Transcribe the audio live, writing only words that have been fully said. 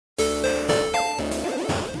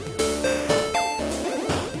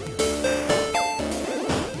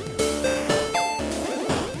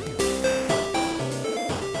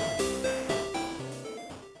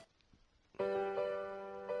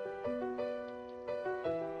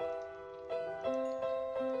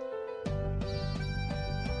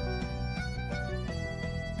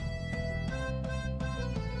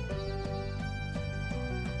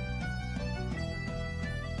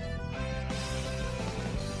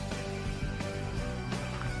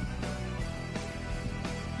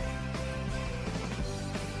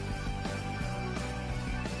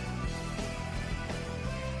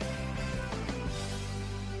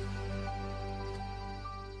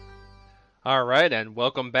All right, and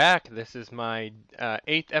welcome back. This is my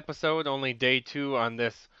eighth episode, only day two on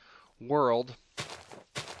this world.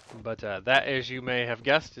 But that, as you may have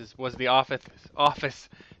guessed, was the Office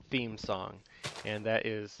theme song, and that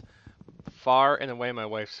is far and away my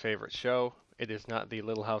wife's favorite show. It is not the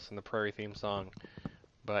Little House on the Prairie theme song,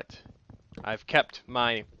 but I've kept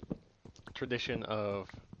my tradition of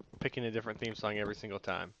picking a different theme song every single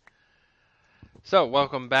time. So,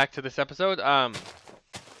 welcome back to this episode.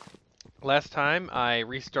 Last time I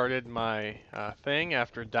restarted my thing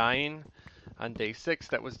after dying on day 6.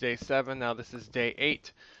 That was day 7. Now this is day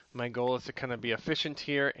 8. My goal is to kind of be efficient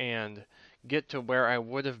here and get to where I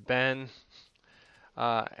would have been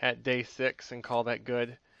at day 6 and call that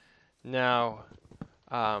good. Now,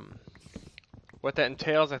 um, what that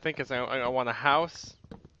entails, I think, is I want a house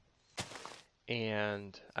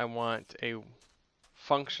and I want a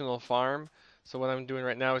functional farm. So what I'm doing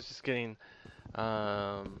right now is just getting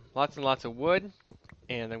lots and lots of wood,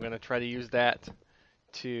 and I'm going to try to use that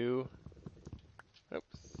to,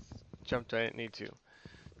 oops, jumped, I didn't need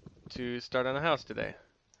to start on a house today.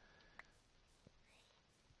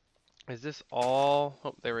 Is this all,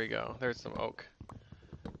 oh, there we go, there's some oak.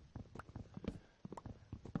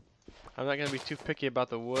 I'm not going to be too picky about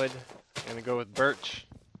the wood. I'm going to go with birch.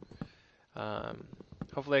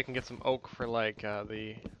 Hopefully I can get some oak for like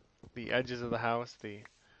the edges of the house, the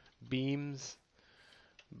beams,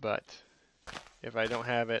 but if I don't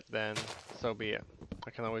have it, then so be it.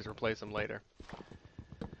 I can always replace them later.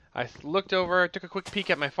 I looked over, took a quick peek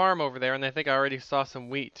at my farm over there, and I think I already saw some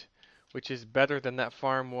wheat, which is better than that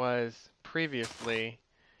farm was previously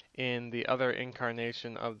in the other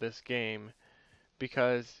incarnation of this game,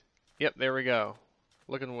 because, yep, there we go,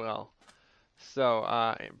 looking well. So,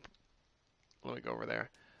 let me go over there.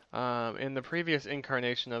 In the previous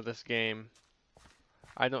incarnation of this game,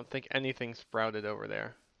 I don't think anything sprouted over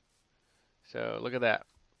there. So, look at that.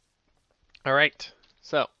 Alright,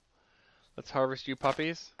 so, let's harvest you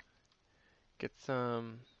puppies. Get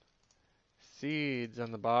some seeds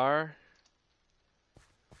on the bar.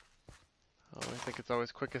 Oh, I think it's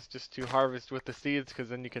always quickest just to harvest with the seeds, because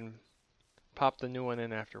then you can pop the new one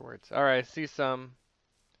in afterwards. Alright, I see some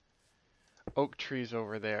oak trees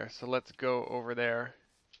over there, so let's go over there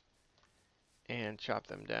and chop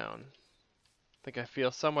them down. I think I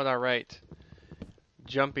feel somewhat alright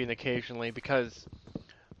jumping occasionally because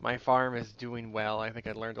my farm is doing well. I think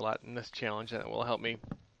I learned a lot in this challenge, and it will help me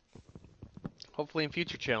hopefully in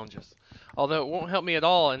future challenges. Although it won't help me at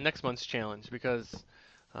all in next month's challenge, because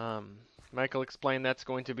Michael explained that's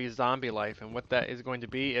going to be zombie life, and what that is going to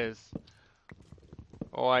be is,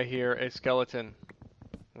 oh, I hear a skeleton.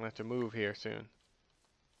 I'm going to have to move here soon.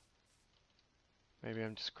 Maybe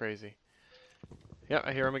I'm just crazy. Yep,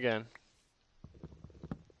 I hear him again.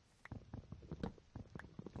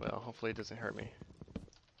 Well, hopefully it doesn't hurt me.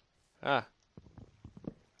 Ah.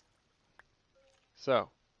 So,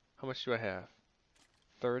 how much do I have?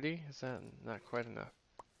 30? Is that not quite enough?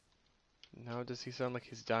 Now does he sound like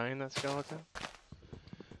he's dying, that skeleton?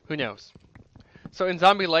 Who knows? So in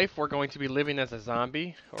zombie life, we're going to be living as a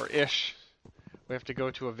zombie, or ish. We have to go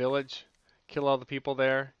to a village, kill all the people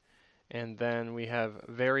there, and then we have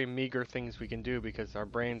very meager things we can do because our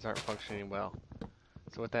brains aren't functioning well.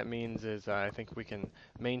 So what that means is I think we can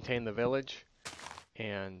maintain the village,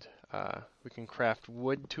 and we can craft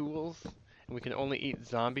wood tools, and we can only eat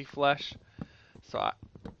zombie flesh. So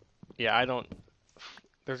yeah, I don't,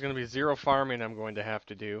 there's going to be 0 farming I'm going to have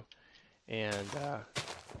to do, and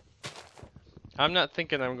I'm not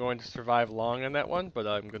thinking I'm going to survive long on that one, but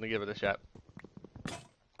I'm going to give it a shot.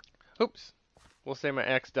 Oops. We'll say my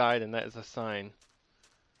axe died, and that is a sign.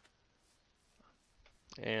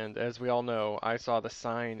 And as we all know, I saw the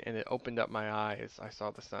sign, and it opened up my eyes. I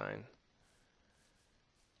saw the sign.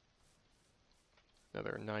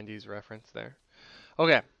 Another 90s reference there.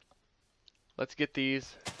 Okay. Let's get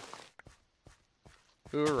these.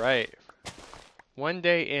 Alright. One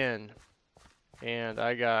day in, and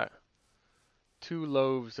I got 2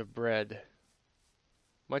 loaves of bread.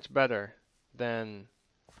 Much better than,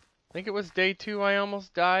 I think it was day 2 I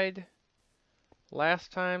almost died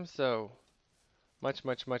last time, so much,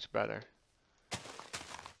 much, much better.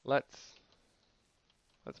 Let's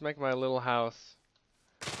make my little house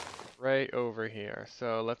right over here.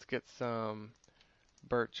 So let's get some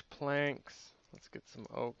birch planks. Let's get some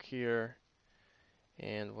oak here.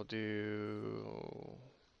 And we'll do,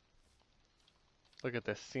 look at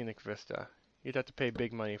this scenic vista. You'd have to pay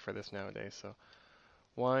big money for this nowadays. So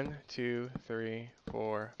 1, 2, 3,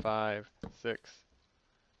 4, 5, 6.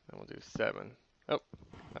 And we'll do 7. Oh,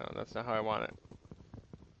 no, that's not how I want it.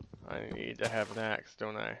 I need to have an axe,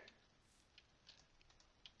 don't I?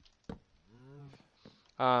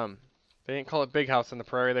 They didn't call it Big House on the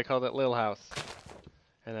Prairie, they called it Little House.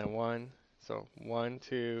 And then 1, so 1,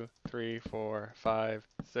 2, 3, 4, 5,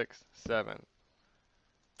 6, 7.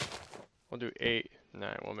 We'll do 8,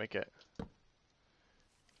 9, we'll make it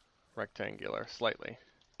rectangular slightly.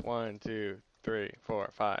 1, 2, 3, 4,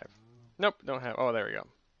 5. Nope, don't have, oh, there we go.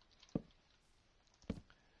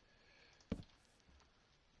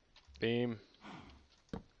 Beam.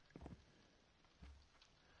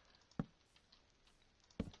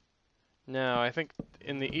 Now, I think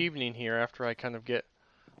in the evening here, after I kind of get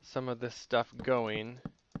some of this stuff going,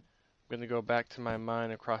 I'm going to go back to my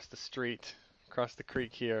mine across the street, across the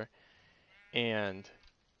creek here, and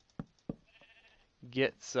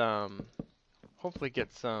get some, hopefully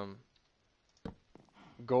get some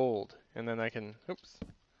gold, and then I can, oops,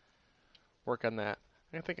 work on that.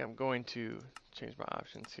 I think I'm going to change my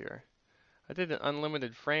options here. I did an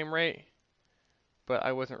unlimited frame rate, but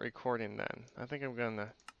I wasn't recording then. I think I'm going to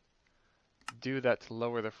do that to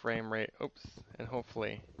lower the frame rate, oops, and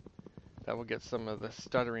hopefully that will get some of the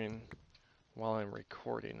stuttering while I'm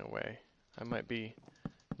recording away. I might be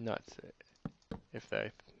nuts if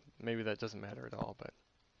that, maybe that doesn't matter at all, but.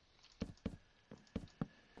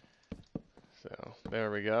 So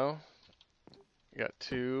there we go. Got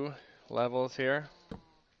 2 levels here.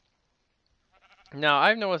 Now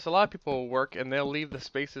I've noticed a lot of people work and they'll leave the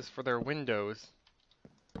spaces for their windows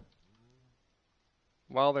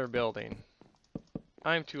while they're building.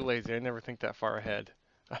 I'm too lazy. I never think that far ahead.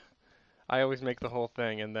 I always make the whole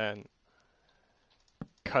thing and then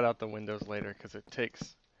cut out the windows later because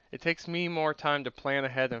it takes me more time to plan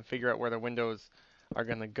ahead and figure out where the windows are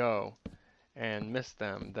going to go and miss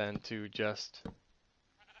them than to just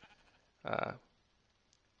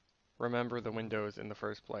remember the windows in the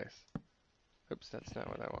first place. Oops, that's not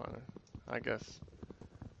what I wanted. I guess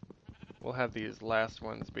we'll have these last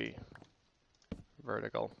ones be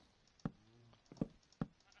vertical.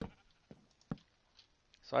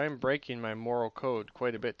 So I am breaking my moral code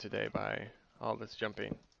quite a bit today by all this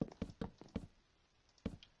jumping.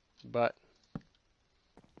 But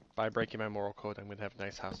by breaking my moral code, I'm going to have a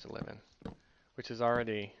nice house to live in, which is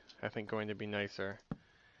already, I think, going to be nicer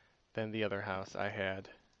than the other house I had.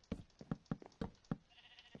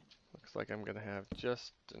 Looks like I'm going to have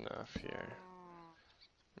just enough here.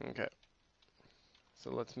 Okay.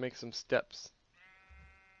 So let's make some steps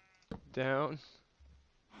down.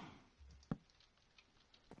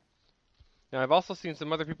 Now I've also seen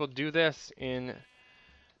some other people do this in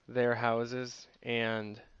their houses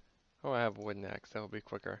and, oh, I have a wooden axe, that'll be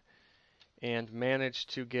quicker, and manage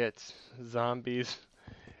to get zombies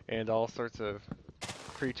and all sorts of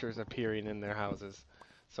creatures appearing in their houses.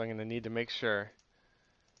 So I'm going to need to make sure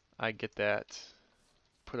I get that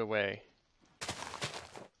put away.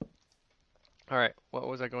 Alright, what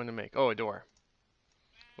was I going to make? Oh, a door.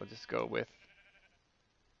 We'll just go with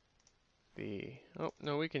the, oh,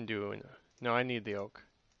 no, we can do, no, I need the oak.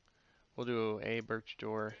 We'll do a birch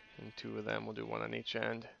door and 2 of them. We'll do 1 on each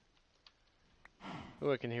end.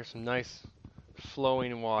 Oh, I can hear some nice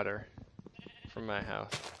flowing water from my house.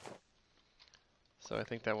 So I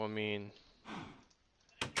think that will mean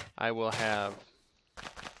I will have,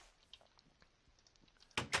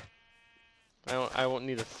 I won't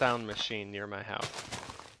need a sound machine near my house.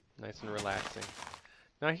 Nice and relaxing.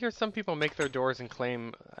 Now I hear some people make their doors and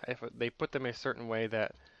claim if they put them a certain way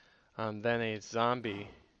that then a zombie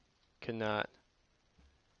cannot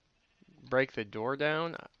break the door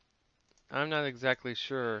down. I'm not exactly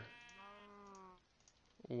sure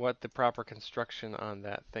what the proper construction on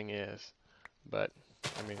that thing is, but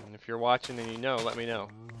I mean, if you're watching and you know, let me know.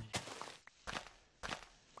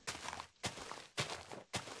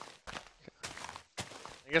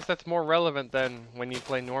 I guess that's more relevant than when you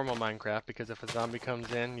play normal Minecraft, because if a zombie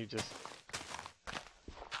comes in, you just,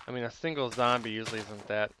 I mean, a single zombie usually isn't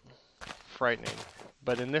that frightening,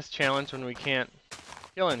 but in this challenge when we can't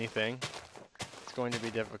kill anything, it's going to be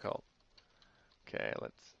difficult. Okay,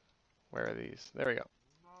 let's, where are these? There we go.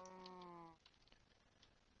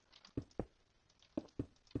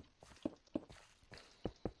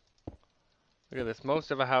 Look at this, most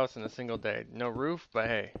of a house in a single day. No roof, but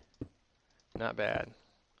hey, not bad.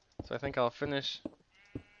 So I think I'll finish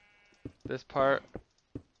this part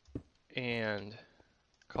and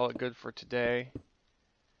call it good for today.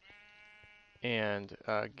 And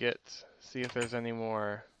see if there's any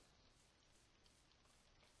more.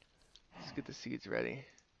 Let's get the seeds ready.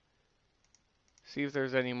 See if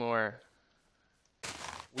there's any more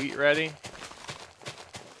wheat ready.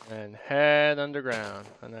 And head underground.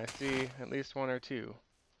 And I see at least 1 or 2.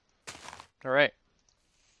 Alright.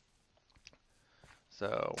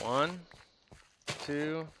 So 1,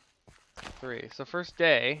 2, 3. So first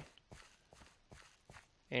day,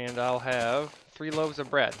 and I'll have 3 loaves of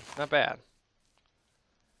bread. Not bad.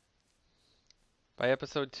 By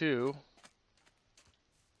episode 2,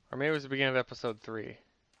 or maybe it was the beginning of episode 3.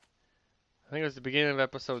 I think it was the beginning of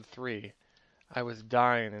episode 3. I was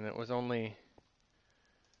dying, and it was only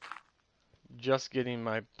just getting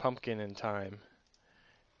my pumpkin in time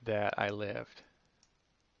that I lived.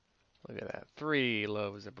 Look at that. 3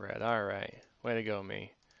 loaves of bread. Alright. Way to go,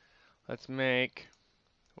 me. Let's make,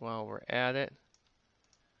 while we're at it,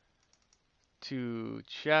 2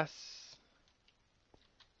 chests.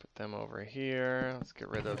 Put them over here. Let's get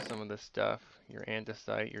rid of some of this stuff. Your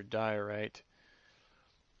andesite, your diorite.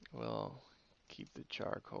 We'll keep the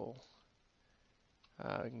charcoal.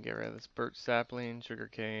 We can get rid of this birch sapling,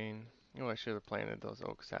 sugarcane. Oh, I should have planted those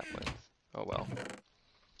oak saplings. Oh well.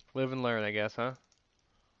 Live and learn, I guess, huh?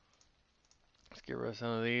 Let's get rid of some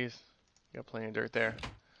of these. Got plenty of dirt there.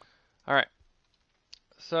 Alright.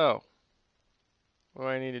 So, what do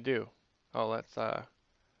I need to do? Oh, let's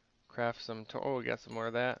craft some, oh, we got some more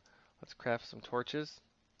of that. Let's craft some torches.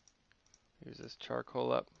 Use this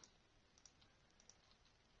charcoal up.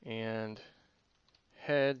 And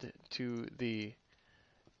head to the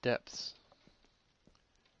depths.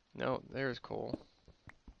 No, there's coal.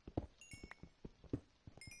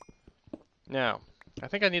 Now, I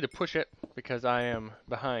think I need to push it because I am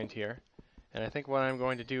behind here. And I think what I'm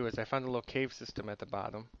going to do is I found a little cave system at the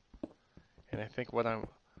bottom. And I think what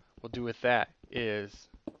we'll do with that is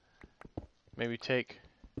maybe take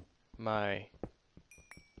my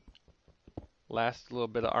last little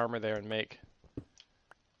bit of armor there and make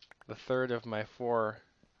the third of my 4.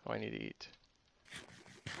 Oh, I need to eat.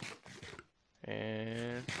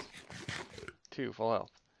 And 2 full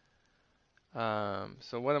health.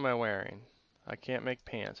 So what am I wearing? I can't make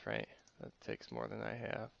pants, right? That takes more than I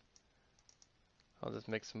have. I'll just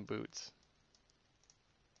make some boots.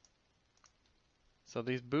 So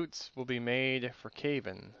these boots will be made for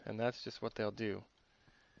caving, and that's just what they'll do.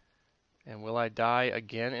 And will I die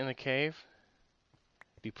again in a cave?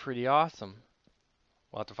 Be pretty awesome.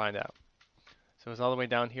 We'll have to find out. So it's all the way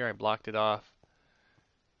down here. I blocked it off.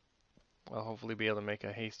 I'll hopefully be able to make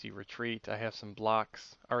a hasty retreat. I have some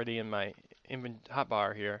blocks already in my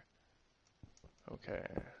hotbar here. Okay.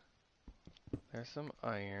 There's some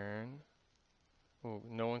iron. Oh,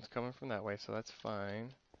 no one's coming from that way, so that's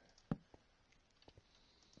fine.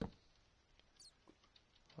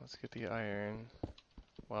 Let's get the iron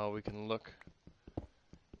while we can look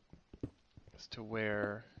as to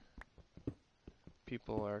where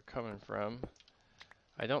people are coming from.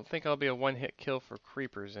 I don't think I'll be a one-hit kill for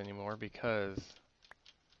creepers anymore because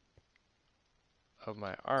of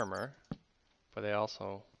my armor, but they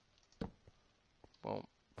also won't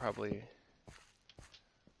probably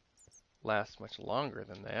last much longer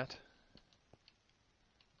than that.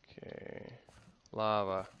 Okay,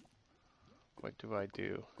 lava. What do I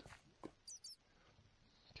do?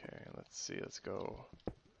 Okay, let's see, let's go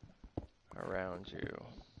around you.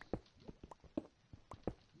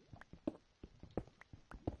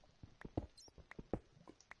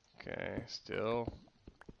 Okay, still.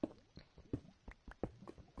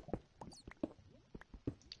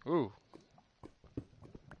 Ooh.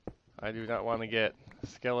 I do not want to get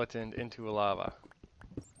skeletoned into a lava.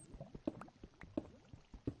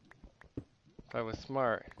 If I was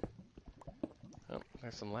smart. Oh,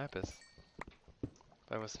 there's some lapis.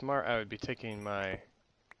 If I was smart, I would be taking my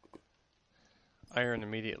iron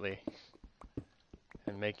immediately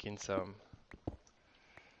and making some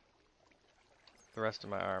the rest of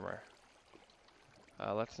my armor.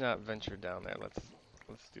 Let's not venture down there. Let's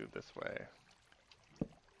do it this way.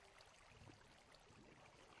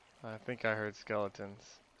 I think I heard skeletons.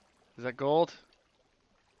 Is that gold?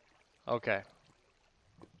 Okay.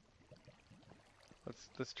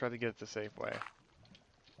 Let's try to get it the safe way.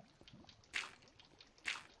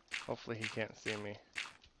 Hopefully he can't see me.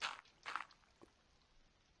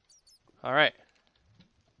 All right.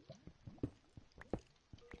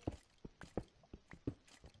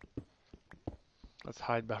 Let's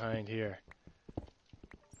hide behind here.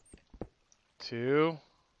 2.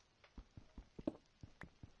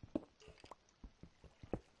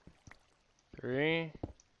 3.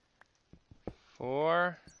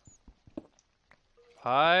 4.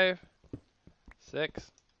 5.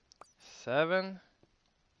 6. 7.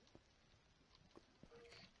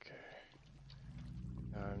 Okay.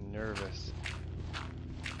 I'm nervous.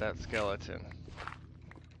 That skeleton.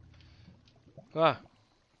 Ah.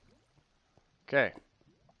 Okay.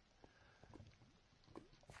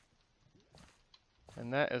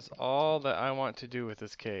 And that is all that I want to do with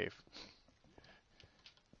this cave.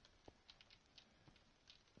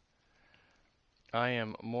 I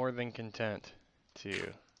am more than content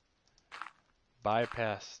to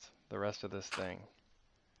bypass the rest of this thing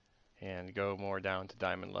and go more down to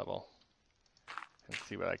diamond level and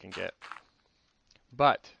see what I can get.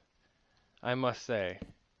 But I must say,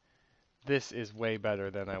 this is way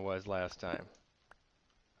better than I was last time.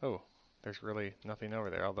 Oh, there's really nothing over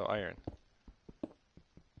there, although iron.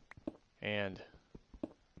 And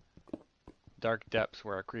dark depths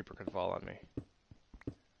where a creeper could fall on me.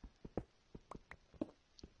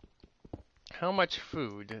 How much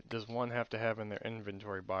food does one have to have in their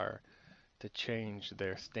inventory bar to change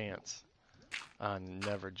their stance on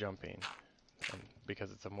never jumping? And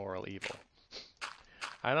because it's a moral evil.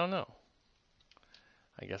 I don't know.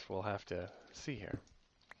 I guess we'll have to see here.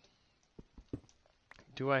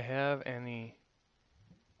 Do I have any...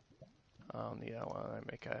 yeah, I want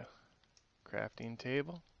to make a crafting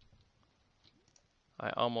table.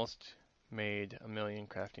 I almost made 1,000,000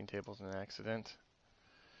 crafting tables in an accident.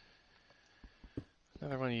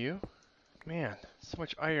 Another one of you? Man, so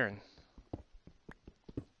much iron.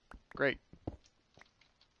 Great.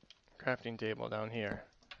 Crafting table down here.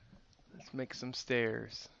 Let's make some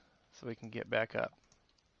stairs so we can get back up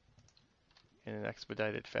in an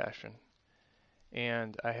expedited fashion.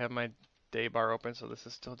 And I have my day bar open, so this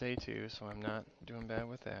is still day 2, so I'm not doing bad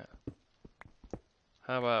with that.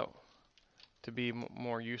 How about, to be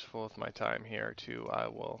more useful with my time here too, I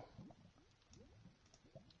will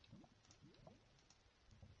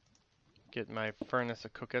get my furnace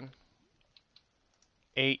a-cooking.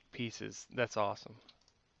 8 pieces, that's awesome.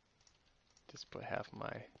 Just put half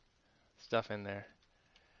my stuff in there.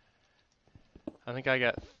 I think I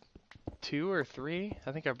got 2 or 3.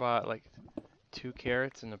 I think I bought like 2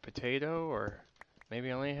 carrots and a potato, or maybe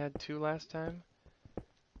I only had 2 last time.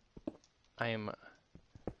 I am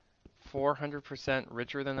 400%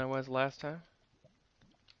 richer than I was last time.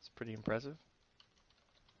 It's pretty impressive.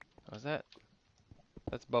 What was that?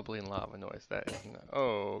 That's bubbling lava noise. That is not,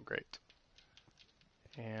 oh, great.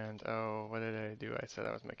 And oh, what did I do? I said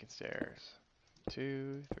I was making stairs.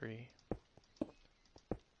 2, 3.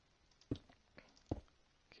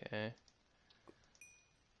 Okay.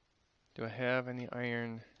 Do I have any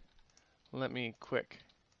iron? Let me quick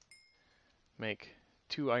make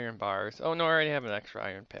 2 iron bars. Oh no, I already have an extra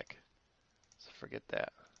iron pick. So forget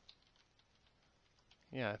that.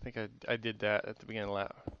 Yeah, I think I did that at the beginning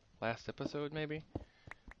of last episode maybe.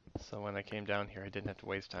 So when I came down here, I didn't have to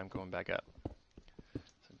waste time going back up.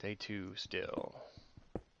 So day 2 still.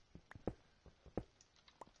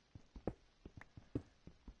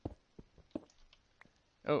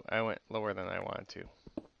 Oh, I went lower than I wanted to.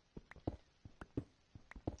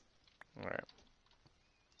 Alright.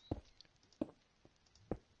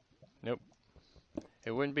 Nope.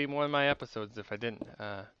 It wouldn't be one of my episodes if I didn't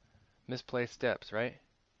misplace steps, right?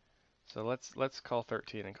 So let's call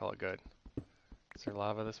 13 and call it good. Is there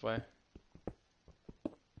lava this way?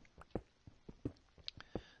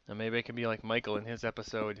 Now maybe it can be like Michael in his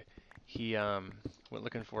episode. He went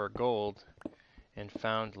looking for gold and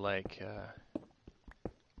found like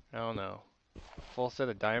I don't know, a full set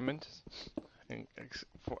of diamonds,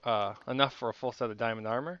 enough for a full set of diamond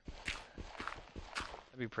armor.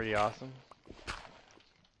 That'd be pretty awesome.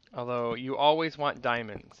 Although you always want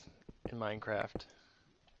diamonds in Minecraft,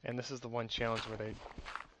 and this is the one challenge where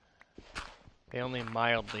they only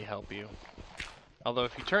mildly help you. Although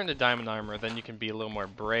if you turn to diamond armor, then you can be a little more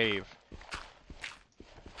brave.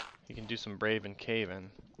 You can do some brave and cave-in,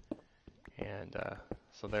 and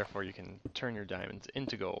so therefore you can turn your diamonds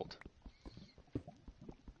into gold.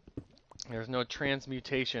 There's no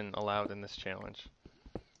transmutation allowed in this challenge,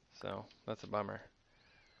 so that's a bummer.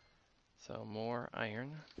 So more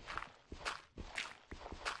iron.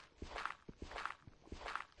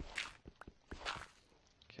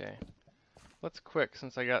 Okay, let's quick,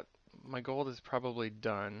 since I got my gold is probably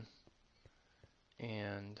done,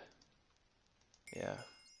 and yeah,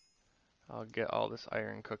 I'll get all this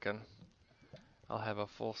iron cooking. I'll have a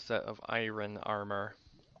full set of iron armor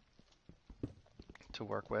to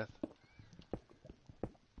work with.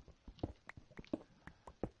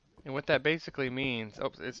 And what that basically means,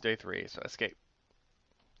 oops, it's day 3, so escape.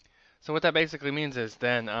 So what that basically means is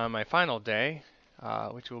then on my final day,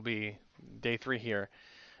 which will be day 3 here,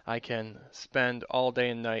 I can spend all day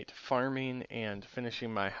and night farming and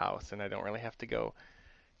finishing my house, and I don't really have to go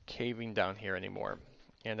caving down here anymore.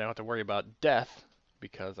 And I don't have to worry about death,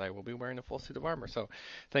 because I will be wearing a full suit of armor. So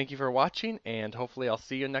thank you for watching, and hopefully I'll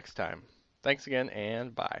see you next time. Thanks again,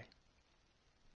 and bye.